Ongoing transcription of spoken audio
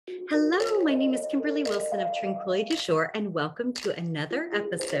Hello, my name is Kimberly Wilson of Tranquility du Shore, and welcome to another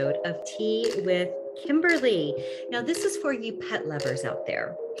episode of Tea with Kimberly. Now, this is for you pet lovers out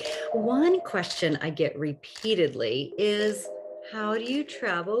there. One question I get repeatedly is, how do you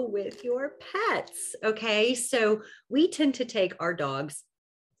travel with your pets? Okay, so we tend to take our dogs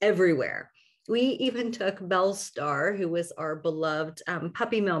everywhere. We even took Belle Star, who was our beloved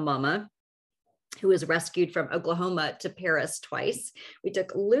puppy mill mama, who was rescued from Oklahoma, to Paris twice. We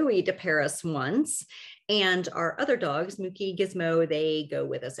took Louie to Paris once, and our other dogs, Mookie, Gizmo, they go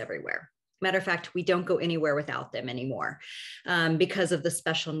with us everywhere. Matter of fact, we don't go anywhere without them anymore because of the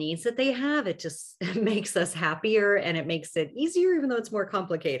special needs that they have. It just makes us happier and it makes it easier, even though it's more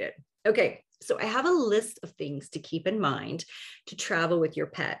complicated. Okay, so I have a list of things to keep in mind to travel with your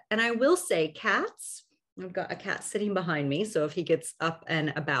pet. And I will say cats, I've got a cat sitting behind me. So if he gets up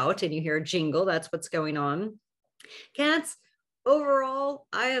and about and you hear a jingle, that's what's going on. Cats, overall,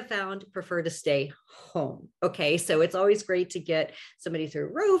 I have found prefer to stay home. Okay. So it's always great to get somebody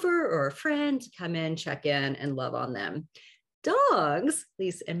through Rover or a friend to come in, check in, and love on them. Dogs, at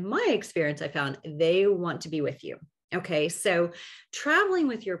least in my experience, I found they want to be with you. Okay. So traveling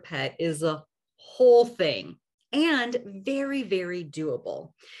with your pet is a whole thing and very, very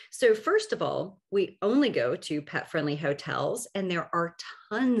doable. So first of all, we only go to pet-friendly hotels, and there are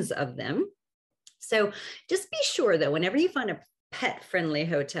tons of them. So just be sure that whenever you find a pet-friendly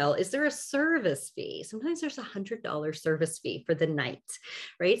hotel, is there a service fee? Sometimes there's $100 service fee for the night,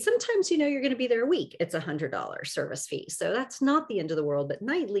 right? Sometimes, you're going to be there a week. It's $100 service fee. So that's not the end of the world, but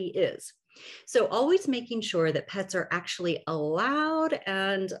nightly is. So always making sure that pets are actually allowed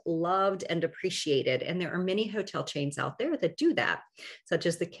and loved and appreciated. And there are many hotel chains out there that do that, such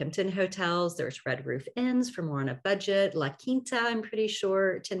as the Kimpton hotels. There's Red Roof Inns for more on a budget. La Quinta, I'm pretty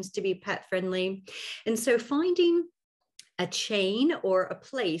sure, tends to be pet friendly. And so finding a chain or a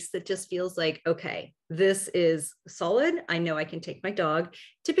place that just feels like, okay, this is solid. I know I can take my dog.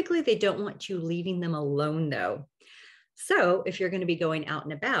 Typically, they don't want you leaving them alone, though. So if you're going to be going out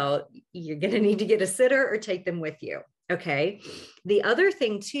and about, you're going to need to get a sitter or take them with you. Okay. The other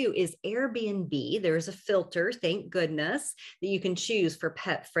thing too is Airbnb. There's a filter, thank goodness, that you can choose for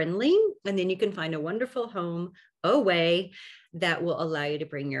pet friendly. And then you can find a wonderful home away that will allow you to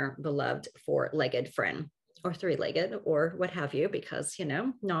bring your beloved four-legged friend, or three-legged, or what have you, because,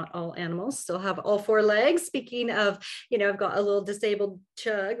 not all animals still have all four legs. Speaking of, I've got a little disabled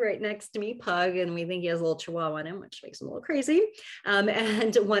chug right next to me, pug, and we think he has a little chihuahua in him, which makes him a little crazy.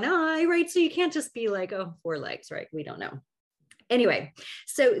 And one eye, right? So you can't just be like, oh, four legs, right? We don't know. Anyway,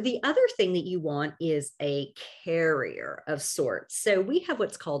 so the other thing that you want is a carrier of sorts. So we have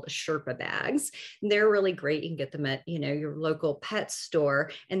what's called Sherpa bags. They're really great. You can get them at, your local pet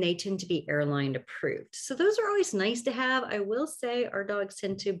store, and they tend to be airline approved. So those are always nice to have. I will say our dogs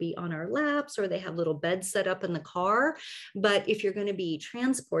tend to be on our laps, or they have little beds set up in the car. But if you're going to be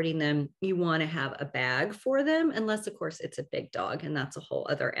transporting them, you want to have a bag for them, unless of course it's a big dog, and that's a whole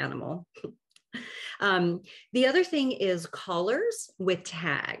other animal. The other thing is collars with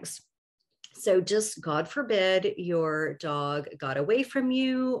tags. So just God forbid your dog got away from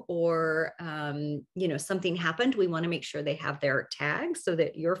you, or, something happened. We want to make sure they have their tag so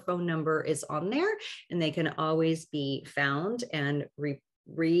that your phone number is on there and they can always be found and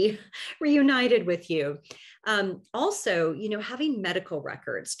reunited with you. Also, having medical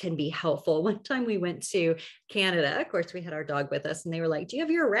records can be helpful. One time we went to Canada, of course, we had our dog with us, and they were like, do you have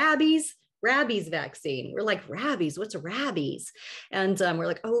your rabies vaccine? We're like, rabies? What's rabies? And we're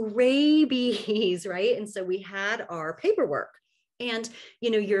like, oh, rabies, right? And so we had our paperwork. And,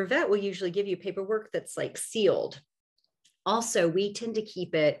 your vet will usually give you paperwork that's like sealed. Also, we tend to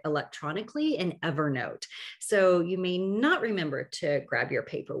keep it electronically in Evernote. So you may not remember to grab your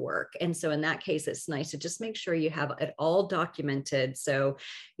paperwork. And so in that case, it's nice to just make sure you have it all documented. So,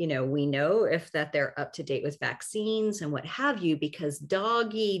 we know if that they're up to date with vaccines and what have you, because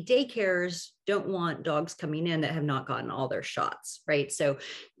doggy daycares don't want dogs coming in that have not gotten all their shots, right? So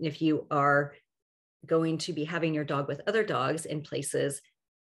if you are going to be having your dog with other dogs in places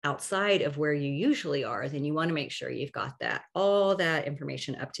outside of where you usually are, then you want to make sure you've got all that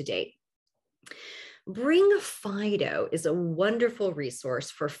information up to date. Bring Fido is a wonderful resource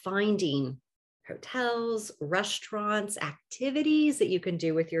for finding hotels, restaurants, activities that you can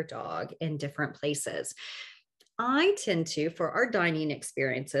do with your dog in different places. I tend to, for our dining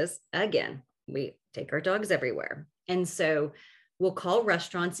experiences, again, we take our dogs everywhere. And so we'll call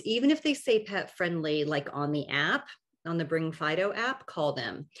restaurants, even if they say pet friendly, like on the app, on the Bring Fido app, call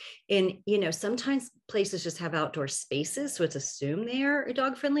them. And, you know, sometimes places just have outdoor spaces, so it's assumed they are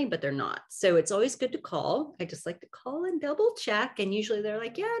dog friendly, but they're not. So it's always good to call. I just like to call and double check. And usually they're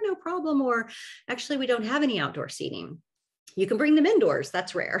like, yeah, no problem. Or actually, we don't have any outdoor seating. You can bring them indoors.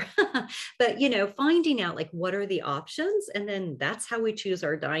 That's rare. But, you know, finding out like what are the options. And then that's how we choose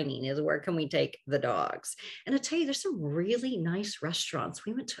our dining, is where can we take the dogs? And I'll tell you, there's some really nice restaurants.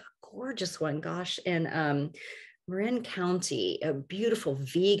 We went to a gorgeous one, gosh, in Marin County, a beautiful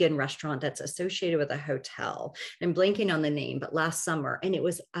vegan restaurant that's associated with a hotel. I'm blanking on the name, but last summer, and it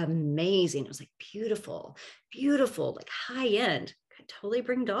was amazing. It was like beautiful, beautiful, like high end. Could totally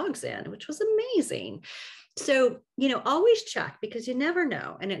bring dogs in, which was amazing. So, you know, always check, because you never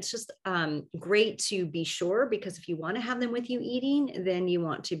know. And it's just great to be sure, because if you want to have them with you eating, then you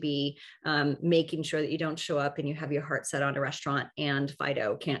want to be making sure that you don't show up and you have your heart set on a restaurant and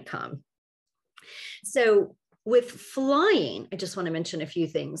Fido can't come. So with flying, I just want to mention a few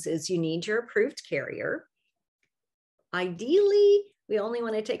things. Is you need your approved carrier. Ideally, we only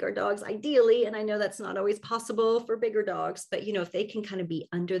want to take our dogs, ideally, and I know that's not always possible for bigger dogs, but, you know, if they can kind of be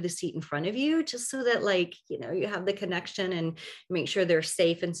under the seat in front of you, just so that, like, you know, you have the connection and make sure they're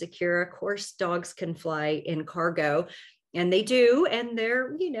safe and secure. Of course, dogs can fly in cargo, and they do, and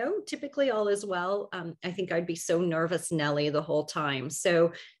they're, you know, typically all is well. I think I'd be so nervous Nelly the whole time.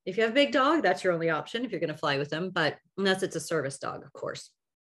 So if you have a big dog, that's your only option if you're going to fly with them, but unless it's a service dog, of course.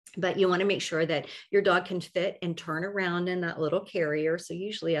 But you want to make sure that your dog can fit and turn around in that little carrier. So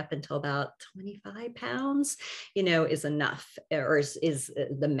usually up until about 25 pounds, you know, is enough, or is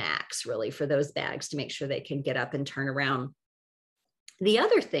the max really for those bags, to make sure they can get up and turn around. The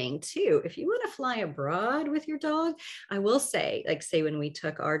other thing too, if you want to fly abroad with your dog, I will say, like, say when we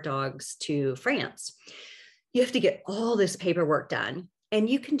took our dogs to France, you have to get all this paperwork done. And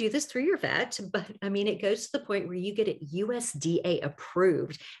you can do this through your vet, but I mean, it goes to the point where you get it USDA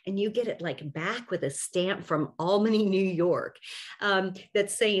approved, and you get it like back with a stamp from Albany, New York,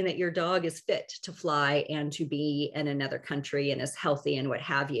 that's saying that your dog is fit to fly and to be in another country and is healthy and what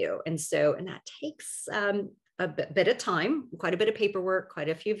have you. And so, and that takes a bit of time, quite a bit of paperwork, quite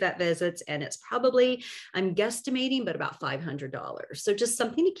a few vet visits, and it's probably, I'm guesstimating, but about $500. So just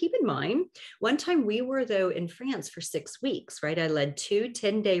something to keep in mind. One time we were, though, in France for 6 weeks, right? I led 2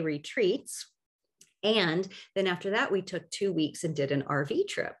 10-day retreats. And then after that, we took 2 weeks and did an RV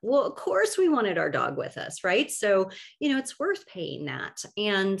trip. Well, of course, we wanted our dog with us, right? So, you know, it's worth paying that.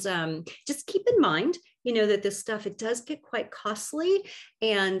 And just keep in mind, you know, that this stuff, it does get quite costly.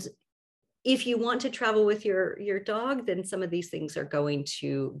 And if you want to travel with your dog, then some of these things are going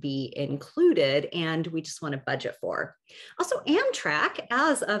to be included, and we just want to budget for. Also, Amtrak,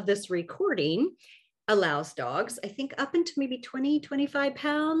 as of this recording, allows dogs, I think, up into maybe 20, 25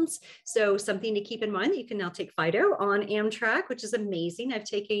 pounds. So something to keep in mind, that you can now take Fido on Amtrak, which is amazing. I've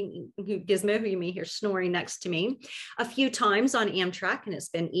taken Gizmo, who you may hear snoring next to me, a few times on Amtrak, and it's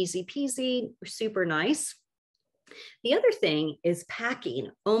been easy peasy, super nice. The other thing is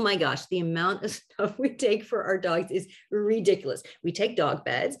packing. Oh my gosh, the amount of stuff we take for our dogs is ridiculous. We take dog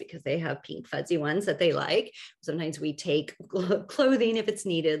beds because they have pink fuzzy ones that they like. Sometimes we take clothing if it's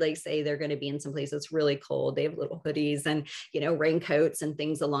needed, like say they're going to be in some place that's really cold. They have little hoodies and, you know, raincoats and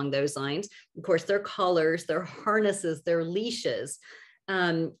things along those lines. Of course, their collars, their harnesses, their leashes,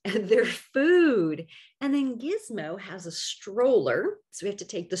 their food. And then Gizmo has a stroller. So we have to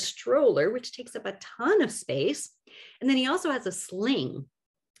take the stroller, which takes up a ton of space. And then he also has a sling.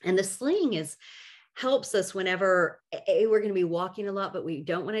 And the sling helps us whenever we're going to be walking a lot, but we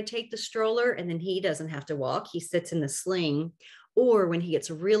don't want to take the stroller, and then he doesn't have to walk. He sits in the sling. Or when he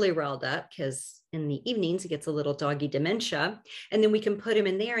gets really riled up, because in the evenings he gets a little doggy dementia, and then we can put him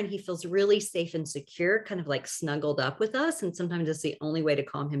in there and he feels really safe and secure, kind of like snuggled up with us. And sometimes it's the only way to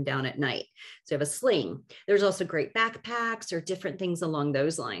calm him down at night. So you have a sling. There's also great backpacks or different things along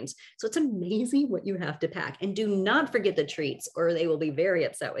those lines. So it's amazing what you have to pack. And do not forget the treats, or they will be very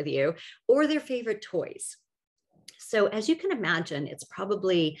upset with you, or their favorite toys. So as you can imagine, it's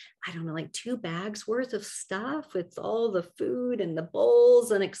probably, I don't know, like 2 bags worth of stuff with all the food and the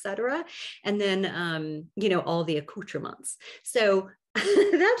bowls and et cetera. And then, you know, all the accoutrements. So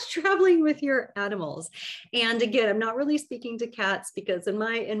that's traveling with your animals. And again, I'm not really speaking to cats, because in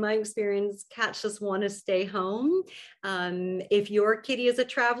my experience, cats just want to stay home. If your kitty is a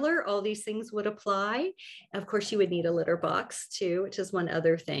traveler, all these things would apply. Of course, you would need a litter box too, which is one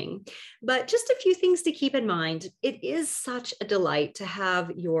other thing. But just a few things to keep in mind. It is such a delight to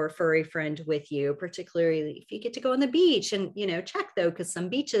have your furry friend with you, particularly if you get to go on the beach. And, you know, check though, because some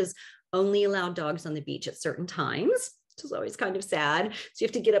beaches only allow dogs on the beach at certain times. which is always kind of sad. So you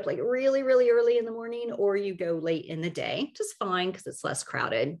have to get up like really, really early in the morning, or you go late in the day, which is fine because it's less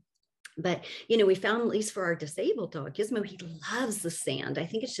crowded. But, we found, at least for our disabled dog, Gizmo, he loves the sand. I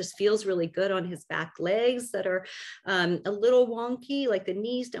think it just feels really good on his back legs that are a little wonky, like the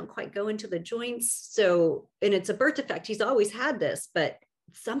knees don't quite go into the joints. So, and it's a birth defect. He's always had this, but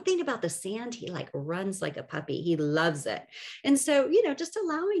something about the sand, he like runs like a puppy. He loves it. And so, just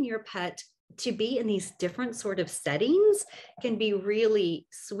allowing your pet to be in these different sort of settings can be really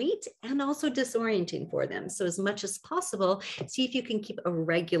sweet and also disorienting for them. So as much as possible, see if you can keep a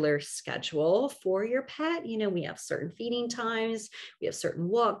regular schedule for your pet. We have certain feeding times, we have certain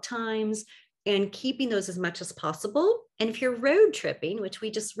walk times, and keeping those as much as possible. And if you're road tripping, which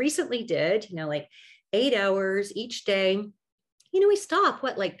we just recently did, like 8 hours each day, we stop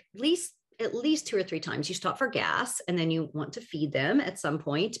like at least 2 or 3 times. You stop for gas, and then you want to feed them at some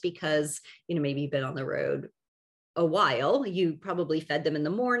point because, maybe you've been on the road a while. You probably fed them in the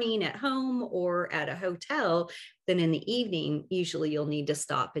morning at home or at a hotel. Then in the evening, usually you'll need to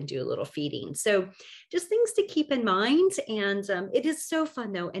stop and do a little feeding. So just things to keep in mind. And it is so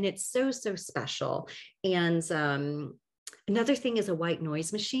fun though. And it's so, so special. And another thing is a white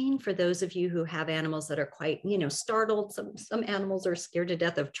noise machine for those of you who have animals that are quite, startled. Some animals are scared to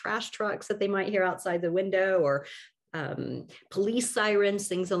death of trash trucks that they might hear outside the window, or police sirens,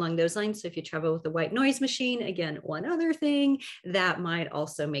 things along those lines. So if you travel with a white noise machine, again, one other thing that might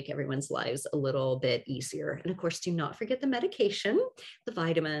also make everyone's lives a little bit easier. And of course, do not forget the medication, the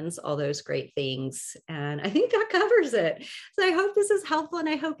vitamins, all those great things. And I think that covers it. So I hope this is helpful, and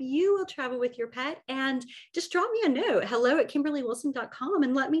I hope you will travel with your pet. And just drop me a note, hello@kimberlywilson.com,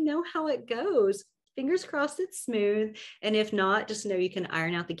 and let me know how it goes. Fingers crossed it's smooth. And if not, just know you can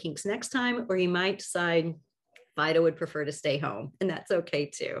iron out the kinks next time, or you might decide Fido would prefer to stay home, and that's okay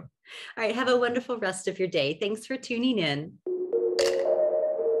too. All right, have a wonderful rest of your day. Thanks for tuning in.